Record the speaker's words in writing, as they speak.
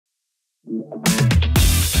I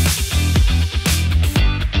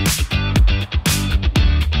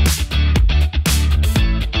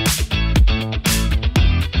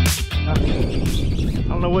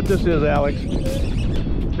don't know what this is, Alex.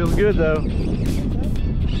 Feels good though.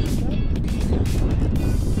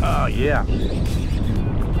 Oh yeah.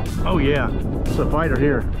 Oh yeah. It's a fighter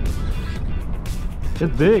here.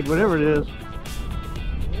 It's big, whatever it is.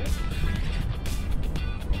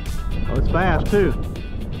 Oh, it's fast too.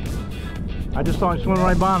 I just saw him swimming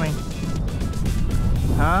right by me.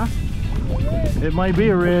 Huh? It might be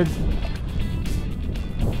a red.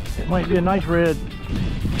 It might be a nice red.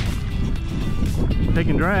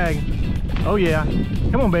 Taking drag. Oh yeah.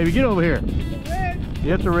 Come on, baby, get over here. It's a red.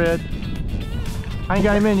 Yeah, it's a red. I ain't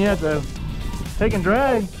got him in yet though. Taking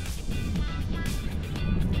drag.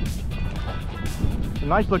 It's a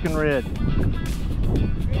nice looking red.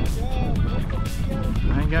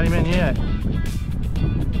 I ain't got him in yet.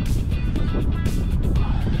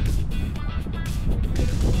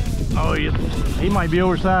 Oh, he might be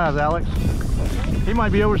oversized, Alex. He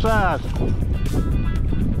might be oversized.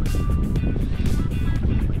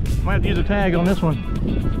 Might have to use a tag on this one.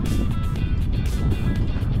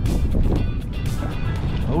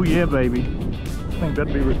 Oh yeah, baby. I think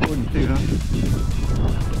that'd be recording too, huh?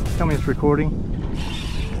 Tell me it's recording.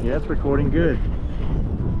 Yeah, it's recording. Good.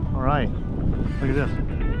 All right. Look at this.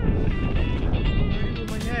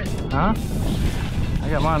 Huh? I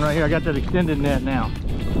got mine right here. I got that extended net now.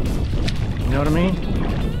 You know what I mean?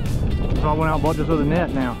 So I went out and bought this other net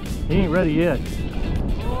now. He ain't ready yet.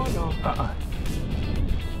 Oh no.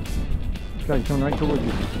 He's coming right towards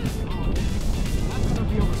you. That's gonna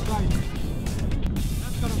be oversized.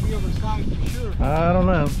 That's gonna be oversized for sure. I don't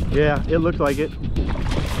know. Yeah, it looks like it.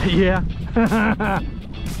 Yeah.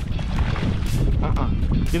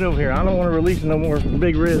 Get over here. I don't want to release no more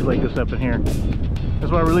big reds like this up in here.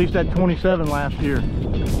 That's why I released that 27 last year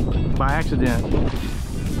by accident.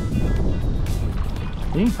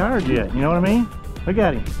 He ain't tired yet, you know what I mean? Look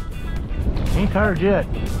at him. He ain't tired yet.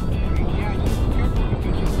 Yeah, just careful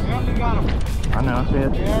because you barely got him. I know, I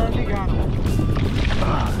said. Barely got him.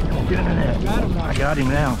 Get in the net. Got him now. I got him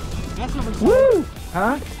now. That's oversized. Woo!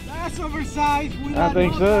 Huh? That's oversized. I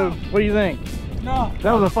think so. What do you think? No.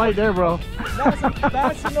 That was a fight there, bro. That's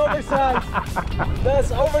an oversized.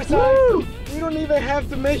 That's oversized. Woo! We don't even have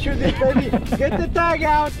to measure this, baby. Get the tag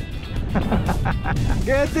out.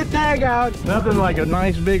 Get the tag out. Nothing like a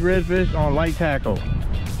nice big redfish on light tackle.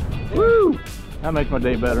 Woo! That makes my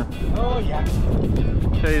day better. Oh yeah.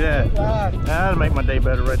 Tell you that. God. That'll make my day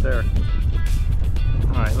better right there.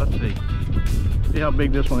 Alright, let's see. See how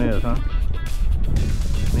big this one is, huh?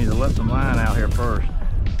 Need to let some line out here first.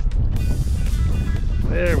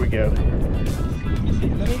 There we go. Let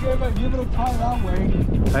me give it a tie that way.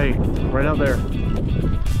 Hey, right out there.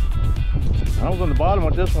 I was on the bottom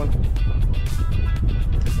with this one.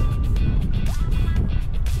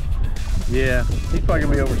 Yeah, he's probably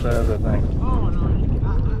gonna be oversized, I think. Oh no.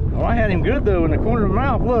 Oh, I had him good though in the corner of the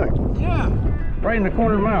mouth. Look. Yeah. Right in the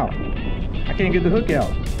corner of the mouth. I can't get the hook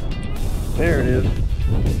out. There it is.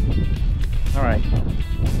 All right.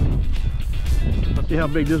 Let's see how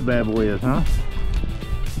big this bad boy is, huh?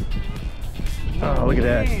 Oh, look at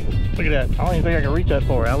that. Look at that. I don't even think I can reach that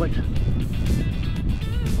far, Alex.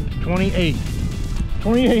 28.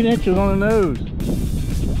 28 inches on the nose.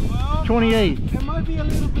 Well, 28. It might be a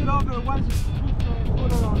little bit over once you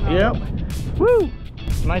put it on. Yep. Woo!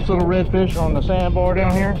 Nice little redfish on the sandbar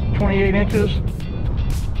down here. 28 inches.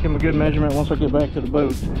 Give him a good measurement once I get back to the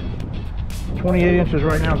boat. 28 inches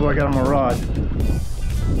right now is what I got on my rod.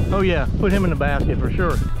 Oh yeah, put him in the basket for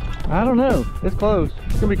sure. I don't know. It's close.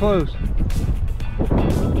 It's gonna be close.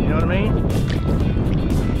 You know what I mean?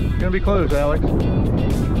 It's gonna be close, Alex.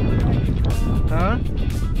 Huh?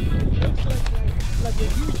 Like a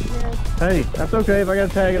huge red. Hey, that's okay. If I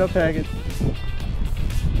gotta tag it, I'll tag it.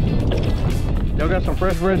 Y'all got some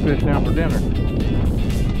fresh redfish now for dinner.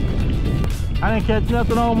 I didn't catch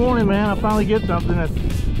nothing all morning, man. I finally get something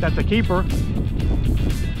that's a keeper.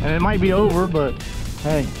 And it might be over, but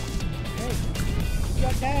hey. Hey, you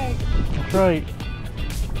got tag. That's right.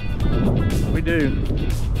 We do.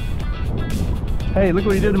 Hey, look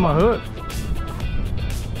what he did to my hook.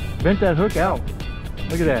 Bent that hook out.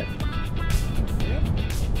 Look at that.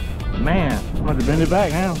 Man, I'm going to bend it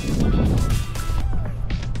back now.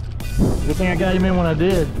 Good thing I got him in when I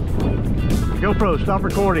did. GoPro, stop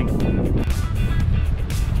recording.